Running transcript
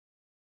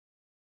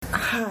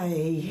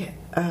Hi,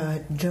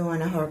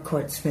 Joanna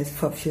Harcourt-Smith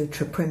for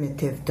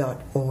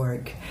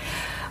FuturePrimitive.org.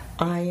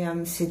 I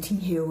am sitting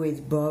here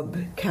with Bob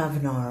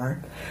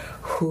Cavnar,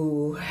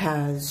 who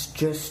has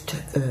just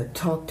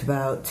talked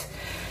about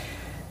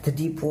the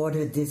deep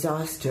water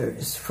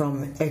disasters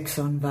from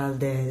Exxon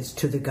Valdez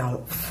to the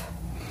Gulf.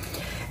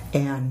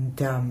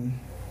 And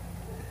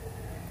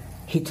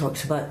he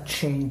talks about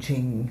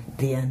changing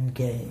the end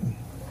game.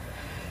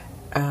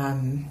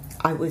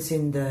 I was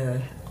on the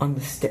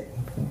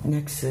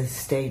next to the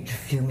stage a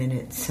few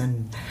minutes,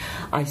 and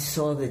I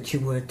saw that you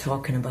were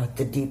talking about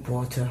the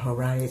Deepwater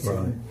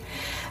Horizon.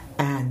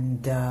 Right.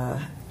 And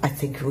I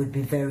think it would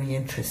be very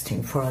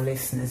interesting for our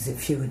listeners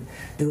if you would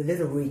do a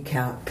little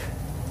recap.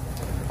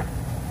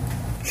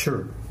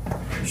 Sure.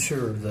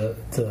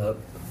 The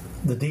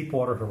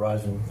Deepwater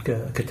Horizon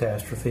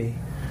catastrophe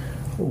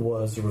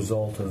was the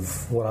result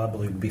of what I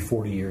believe would be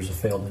 40 years of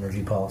failed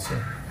energy policy.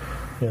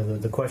 You know,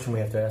 the question we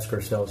have to ask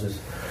ourselves is,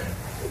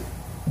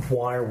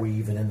 why are we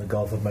even in the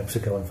Gulf of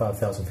Mexico in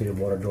 5,000 feet of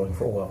water drilling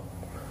for oil?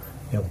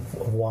 You know,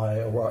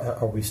 why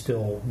are we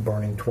still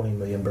burning 20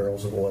 million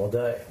barrels of oil a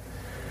day?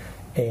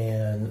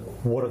 And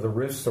what are the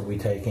risks are we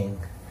taking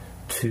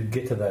to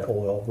get to that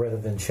oil rather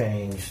than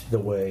change the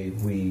way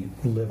we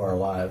live our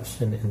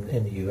lives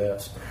in the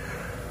U.S.?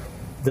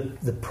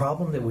 The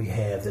problem that we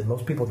have that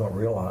most people don't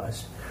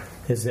realize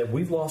is that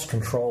we've lost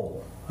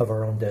control of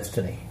our own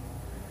destiny,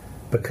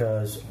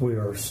 because we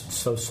are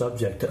so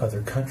subject to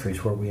other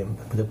countries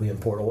that we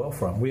import oil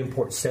from. We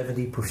import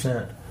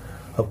 70%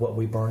 of what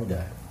we burn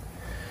today,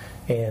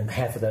 and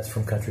half of that's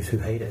from countries who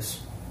hate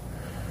us.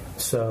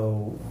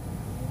 So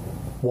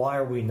why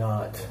are we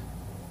not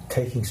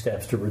taking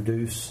steps to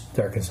reduce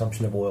our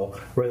consumption of oil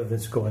rather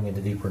than going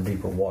into deeper and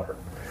deeper water?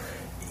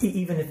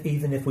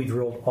 Even if we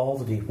drilled all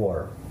the deep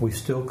water, we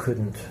still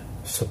couldn't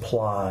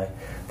supply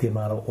the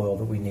amount of oil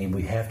that we need.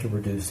 We have to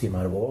reduce the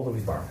amount of oil that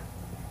we burn.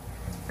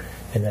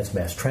 And that's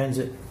mass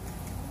transit,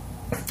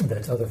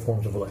 that's other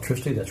forms of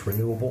electricity, that's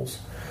renewables,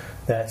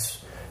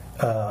 that's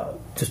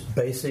just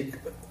basic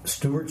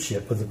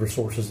stewardship of the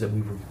resources that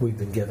we've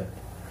been given.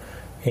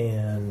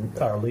 And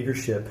our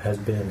leadership has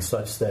been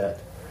such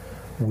that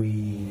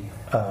we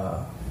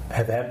have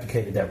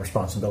abdicated that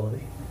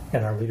responsibility.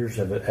 And our leaders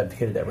have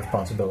abdicated that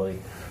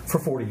responsibility for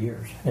 40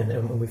 years.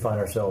 And we find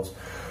ourselves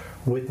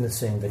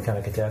witnessing the kind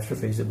of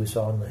catastrophes that we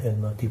saw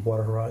in the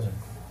Deepwater Horizon.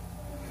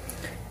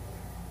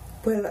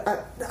 Well,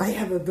 I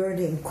have a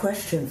burning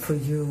question for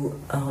you.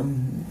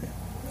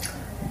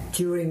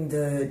 During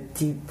the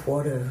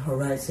Deepwater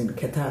Horizon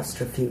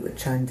catastrophe,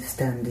 which I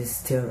understand is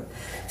still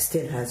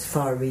has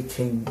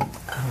far-reaching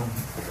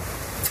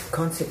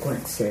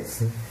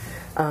consequences,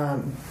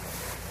 I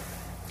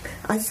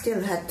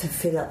still had to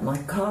fill up my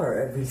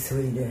car every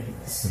 3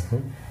 days.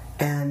 Mm-hmm.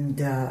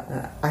 And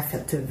I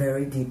felt a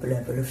very deep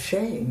level of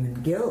shame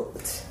and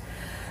guilt.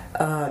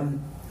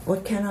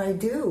 What can I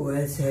do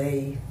as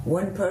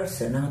one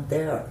person out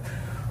there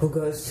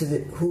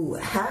who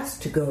has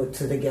to go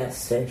to the gas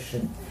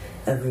station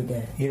every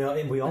day? You know,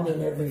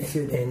 and every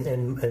few days.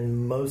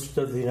 And most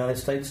of the United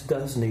States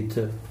does need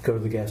to go to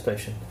the gas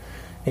station.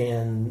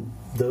 And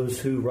those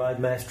who ride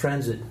mass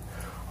transit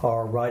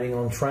are riding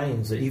on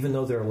trains that, even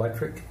though they're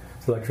electric,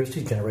 the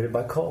electricity is generated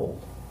by coal.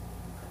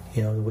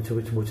 You know,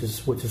 which is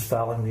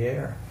fouling the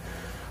air.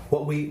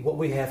 What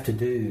we have to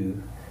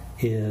do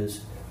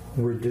is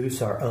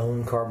reduce our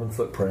own carbon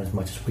footprint as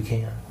much as we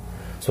can.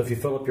 So if you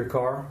fill up your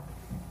car,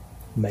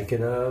 make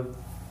it a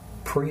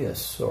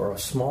Prius or a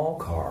small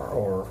car,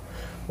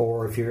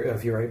 or if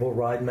you're able to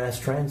ride mass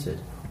transit,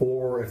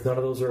 or if none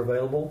of those are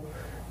available,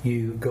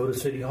 you go to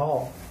City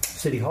Hall,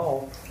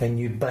 and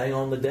you bang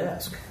on the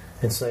desk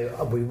and say,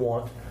 we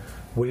want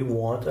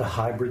a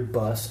hybrid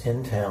bus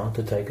in town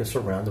to take us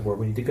around to where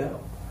we need to go.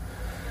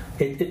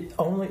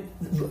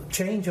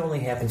 Change only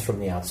happens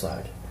from the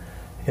outside.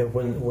 And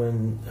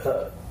when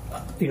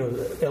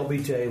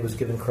LBJ was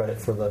given credit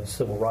for the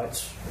Civil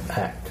Rights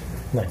Act,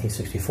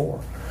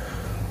 1964.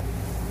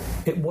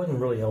 It wasn't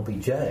really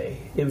LBJ.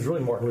 It was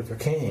really Martin Luther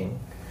King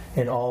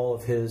and all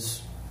of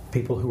his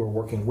people who were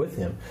working with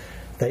him.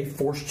 They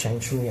forced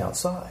change from the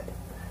outside.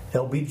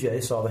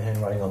 LBJ saw the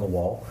handwriting on the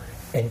wall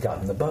and got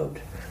in the boat.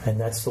 And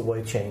that's the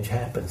way change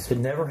happens. It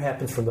never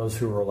happens from those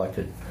who are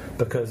elected,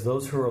 because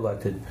those who are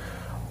elected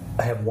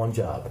have one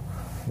job: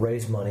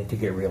 raise money to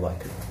get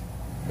reelected.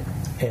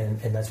 And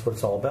that's what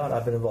it's all about.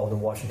 I've been involved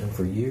in Washington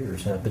for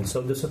years, and I've been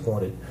so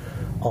disappointed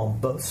on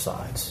both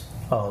sides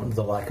on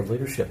the lack of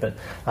leadership. And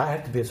I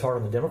have to be as hard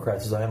on the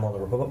Democrats as I am on the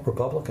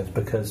Republicans,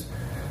 because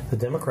the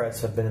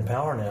Democrats have been in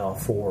power now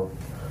for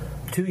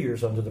 2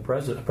 years under the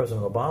President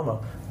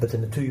Obama, but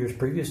then the 2 years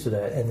previous to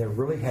that, and there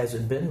really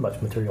hasn't been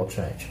much material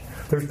change.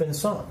 There's been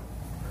some,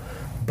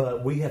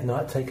 but we have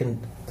not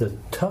taken the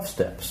tough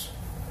steps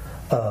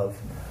of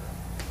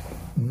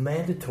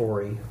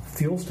mandatory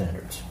fuel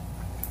standards.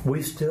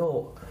 We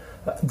still,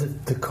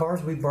 the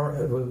cars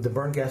that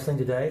burn gasoline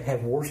today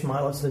have worse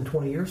mileage than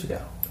 20 years ago.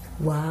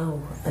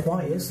 Wow.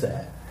 Why is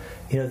that?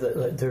 You know,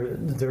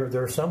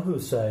 there are some who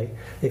say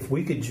if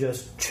we could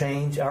just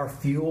change our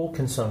fuel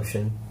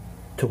consumption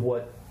to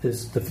what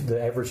is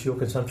the average fuel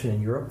consumption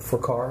in Europe for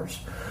cars,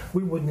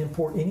 we wouldn't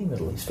import any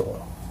Middle East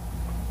oil.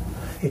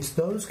 It's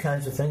those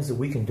kinds of things that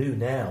we can do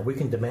now. We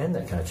can demand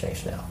that kind of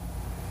change now.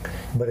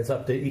 But it's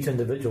up to each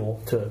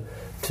individual to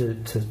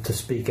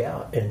speak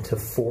out and to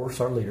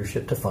force our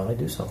leadership to finally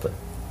do something.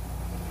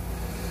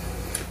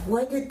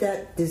 Why did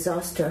that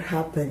disaster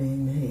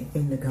happen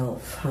in the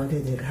Gulf? How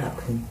did it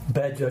happen?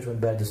 Bad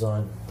judgment, bad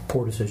design,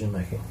 poor decision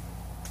making.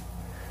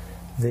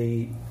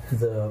 The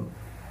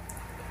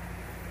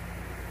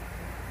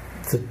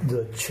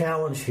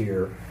challenge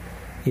here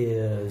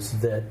is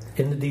that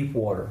in the deep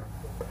water,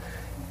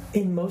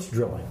 in most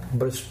drilling,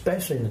 but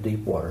especially in the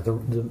deep water,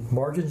 the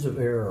margins of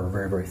error are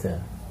very, very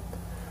thin.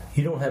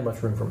 You don't have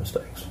much room for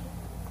mistakes.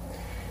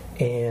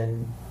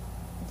 And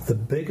the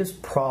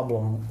biggest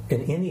problem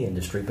in any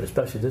industry, but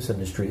especially this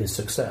industry, is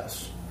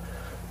success.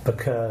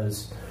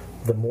 Because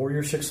the more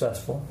you're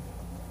successful,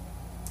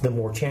 the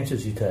more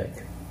chances you take,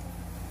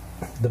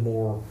 the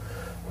more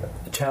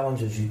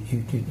challenges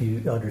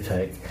you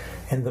undertake,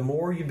 and the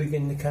more you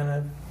begin to kind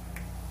of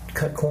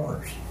cut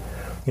corners.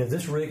 You know,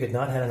 this rig had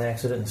not had an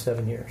accident in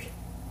 7 years,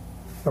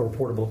 a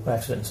reportable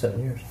accident in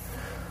 7 years.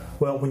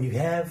 Well, when you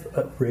have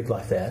a rig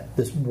like that,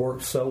 this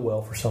worked so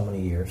well for so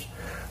many years,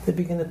 they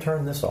begin to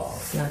turn this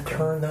off,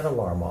 turn that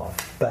alarm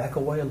off, back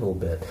away a little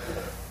bit.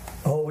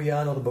 Oh,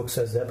 yeah, I know the book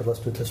says that, but let's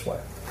do it this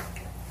way.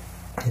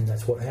 And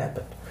that's what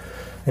happened.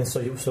 And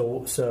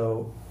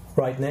so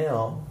right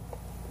now,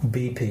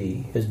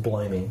 BP is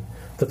blaming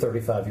the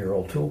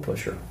 35-year-old tool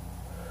pusher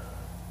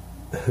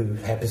who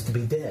happens to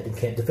be dead and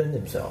can't defend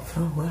himself.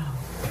 Oh, wow.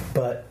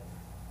 But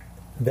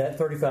that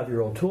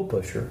 35-year-old tool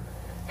pusher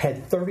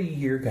had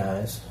 30-year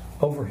guys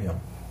over him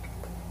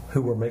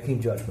who were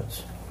making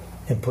judgments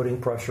and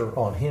putting pressure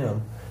on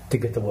him to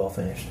get the well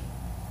finished.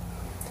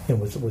 And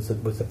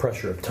with the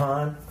pressure of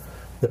time,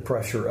 the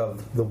pressure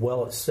of the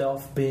well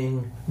itself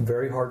being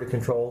very hard to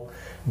control,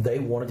 they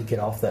wanted to get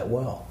off that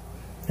well.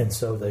 And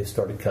so they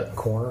started cutting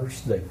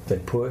corners. They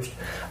pushed.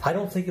 I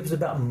don't think it was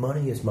about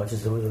money as much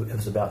as it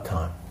was about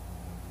time.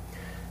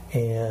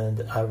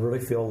 And I really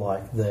feel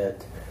like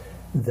that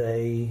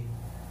they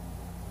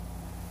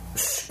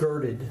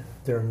skirted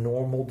their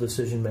normal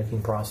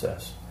decision-making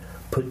process,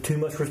 put too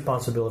much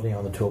responsibility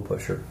on the tool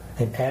pusher,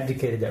 and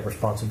abdicated that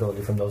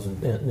responsibility from those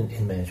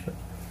in management.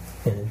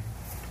 And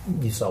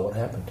you saw what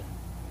happened.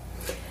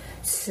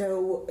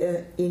 So,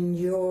 in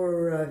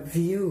your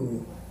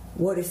view,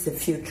 what is the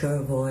future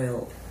of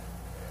oil?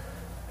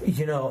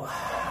 You know,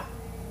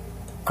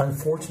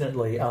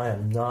 unfortunately, I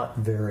am not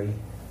very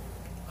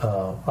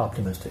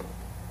optimistic.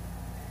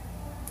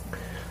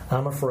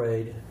 I'm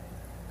afraid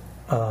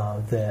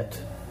that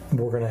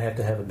we're going to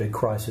have a big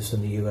crisis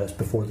in the U.S.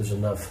 before there's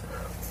enough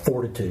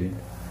fortitude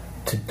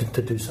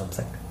to do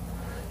something.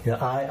 You know,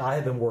 I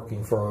have been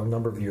working for a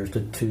number of years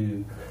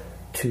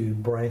to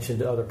branch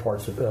into other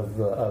parts of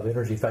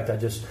energy. In fact, I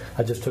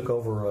just took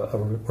over a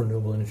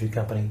renewable energy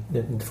company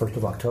in the 1st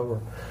of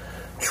October,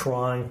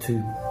 trying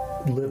to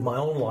live my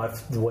own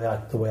life the way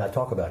I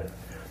talk about it,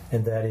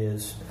 and that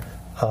is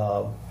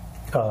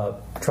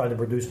trying to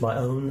reduce my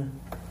own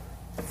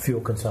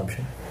fuel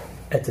consumption,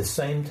 at the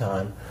same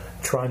time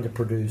trying to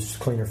produce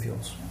cleaner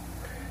fuels.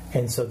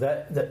 And so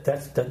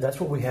that's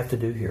what we have to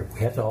do here.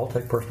 We have to all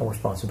take personal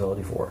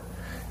responsibility for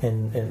it,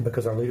 and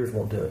because our leaders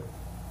won't do it.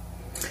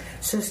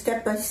 So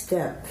step by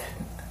step,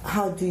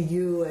 how do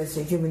you, as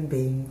a human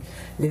being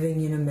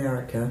living in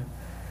America,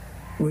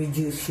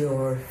 reduce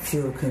your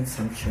fuel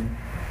consumption?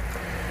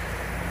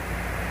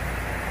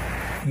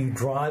 You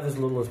drive as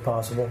little as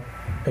possible,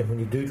 and when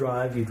you do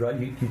drive, you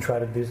try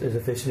to be as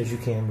efficient as you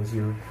can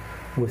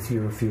with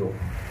your fuel.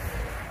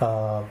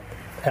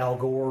 Al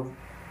Gore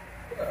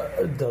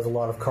does a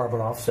lot of carbon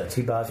offsets.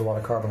 He buys a lot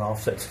of carbon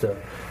offsets to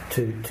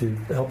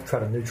help try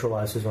to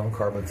neutralize his own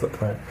carbon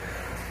footprint.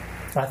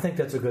 I think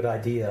that's a good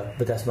idea,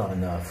 but that's not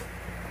enough.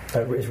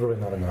 It's really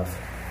not enough.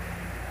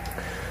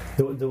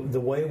 The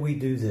way we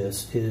do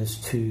this is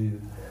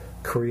to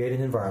create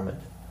an environment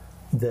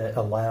that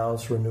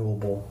allows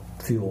renewable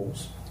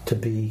fuels to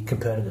be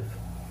competitive.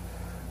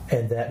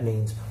 And that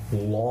means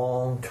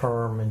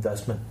long-term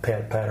investment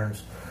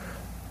patterns,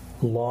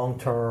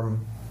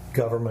 long-term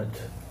government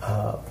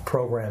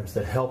programs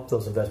that help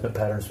those investment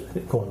patterns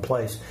go in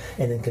place,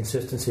 and then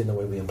consistency in the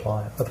way we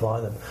apply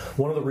them.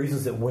 One of the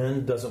reasons that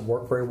wind doesn't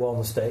work very well in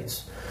the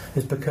States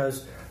is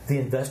because the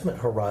investment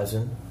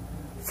horizon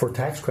for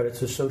tax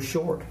credits is so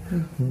short.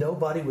 Mm-hmm.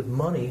 Nobody with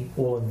money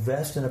will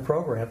invest in a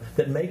program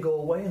that may go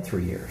away in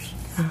 3 years.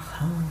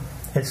 Uh-huh.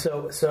 And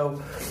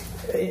so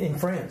in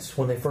France,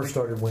 when they first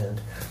started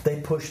wind,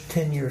 they pushed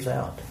 10 years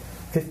out,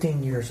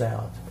 15 years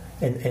out.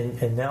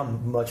 And now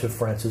much of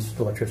France's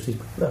electricity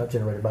is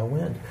generated by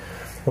wind.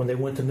 When they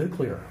went to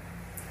nuclear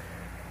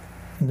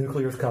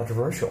is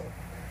controversial.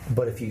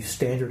 But if you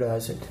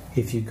standardize it,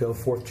 if you go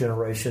 4th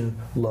generation,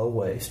 low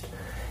waste,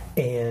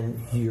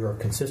 and you're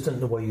consistent in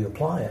the way you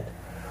apply it,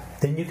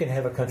 then you can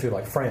have a country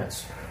like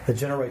France that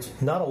generates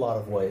not a lot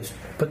of waste,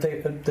 but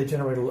they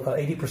generate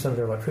 80% of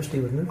their electricity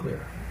with nuclear.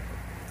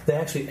 They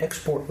actually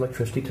export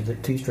electricity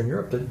to Eastern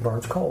Europe that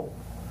burns coal.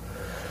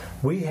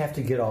 We have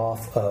to get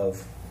off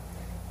of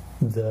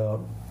the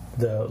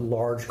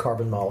large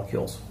carbon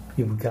molecules.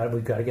 We've got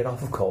to get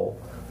off of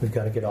coal. We've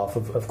got to get off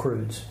of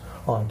crudes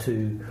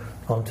onto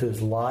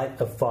as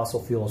light of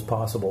fossil fuel as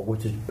possible,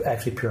 which is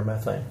actually pure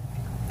methane.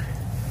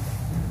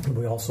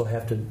 We also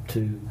have to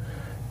do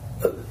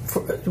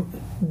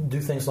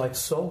things like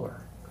solar.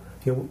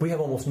 We have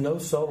almost no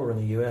solar in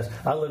the U.S.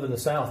 I live in the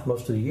South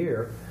most of the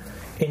year,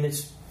 and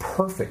it's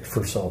perfect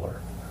for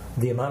solar.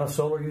 The amount of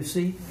solar you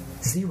see,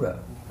 zero.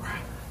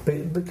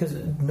 Because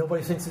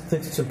nobody thinks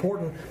it's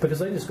important, because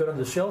they just go to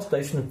the Shell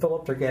station and fill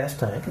up their gas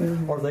tank,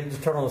 or they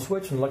just turn on the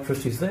switch and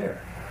electricity's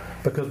there.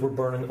 Because we're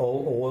burning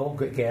oil,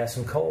 gas,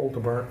 and coal to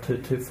burn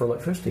for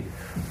electricity.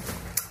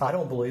 I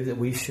don't believe that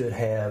we should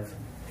have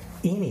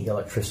any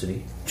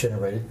electricity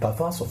generated by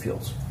fossil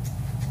fuels.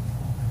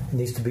 It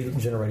needs to be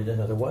generated in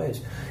other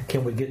ways.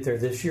 Can we get there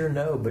this year?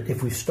 No, but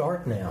if we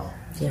start now,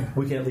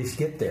 we can at least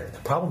get there. The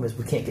problem is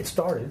we can't get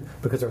started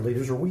because our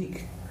leaders are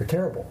weak. They're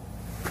terrible.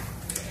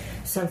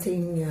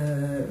 Something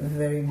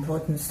very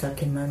important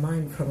stuck in my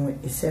mind from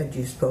what you said.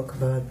 You spoke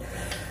about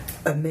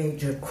a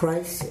major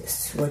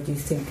crisis. What do you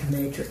think a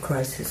major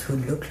crisis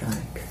would look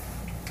like?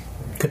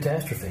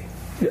 Catastrophe.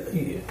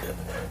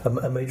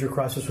 A major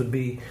crisis would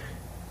be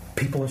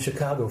people in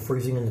Chicago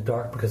freezing in the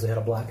dark because they had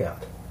a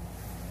blackout.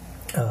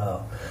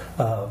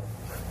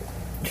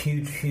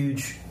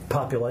 Huge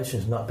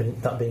populations not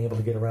being able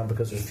to get around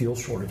because there's fuel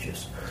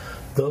shortages.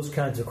 Those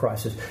kinds of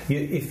crises.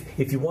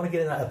 If you want to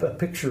get a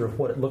picture of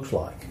what it looks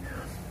like,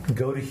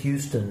 go to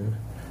Houston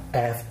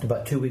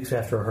about 2 weeks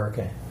after a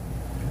hurricane.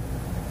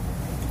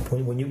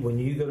 When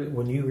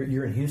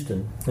you're in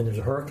Houston and there's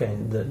a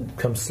hurricane that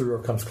comes through or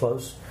comes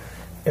close,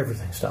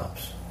 everything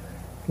stops.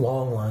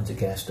 Long lines at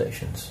gas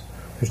stations.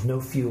 There's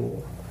no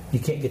fuel. You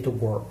can't get to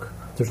work.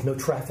 There's no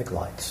traffic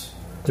lights.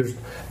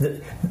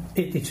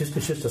 It's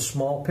just a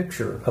small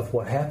picture of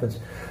what happens.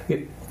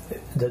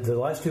 The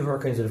last two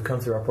hurricanes that have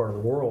come through our part of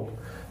the world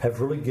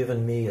have really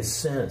given me a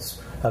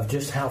sense of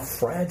just how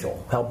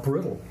fragile, how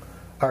brittle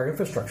our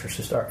infrastructure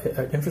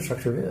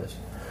is.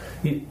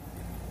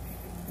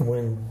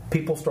 When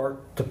people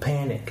start to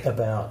panic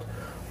about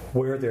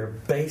where their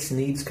base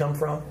needs come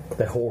from,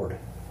 they hoard.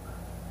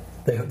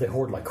 They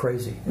hoard like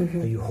crazy.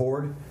 Mm-hmm. You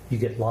hoard, you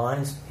get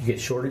lines, you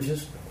get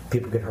shortages,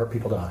 people get hurt,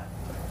 people die.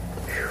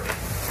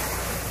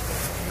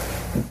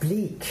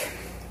 Bleak.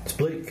 It's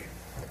bleak.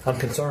 I'm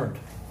concerned.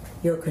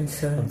 You're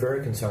concerned. I'm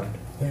very concerned.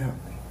 Yeah.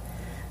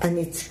 And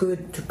it's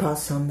good to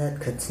pass on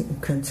that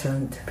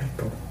concern to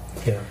people.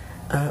 Yeah.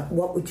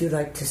 What would you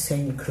like to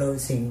say in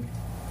closing?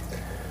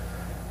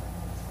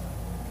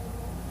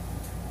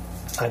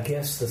 I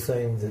guess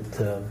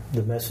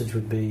the message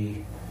would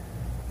be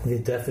the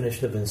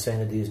definition of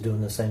insanity is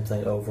doing the same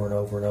thing over and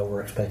over and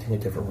over, expecting a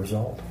different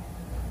result.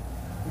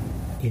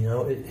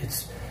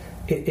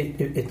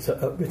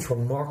 It's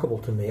remarkable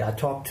to me. I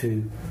talk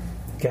to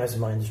guys in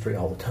my industry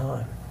all the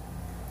time.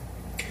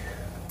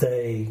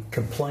 They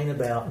complain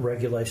about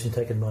regulation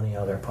taking money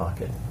out of their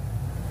pocket,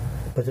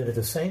 but then at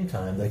the same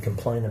time they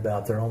complain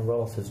about their own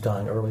relatives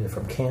dying earlier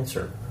from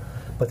cancer,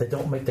 but they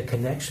don't make the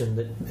connection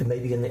that it may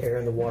be in the air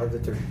and the water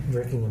that they're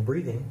drinking and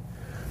breathing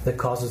that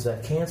causes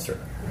that cancer,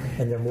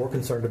 and they're more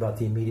concerned about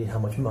the immediate how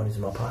much money's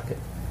in my pocket.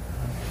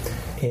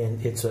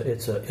 And it's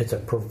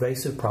a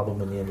pervasive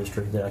problem in the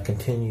industry that I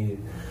continue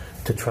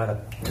to try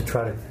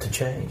to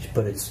change.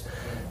 But it's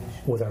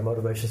with our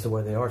motivations the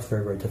way they are, it's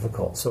very, very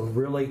difficult. So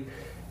really,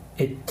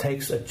 it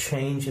takes a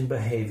change in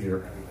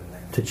behavior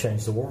to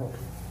change the world.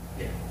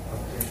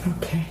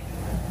 Okay.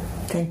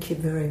 Thank you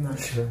very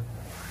much. Sure.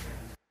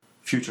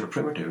 Future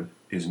Primitive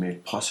is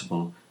made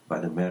possible by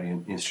the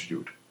Marian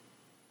Institute.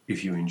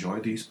 If you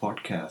enjoy these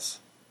podcasts,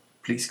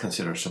 please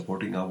consider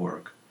supporting our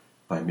work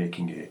by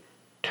making a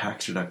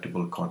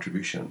tax-deductible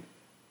contribution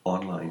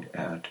online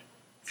at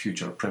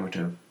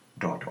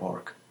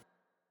futureprimitive.org.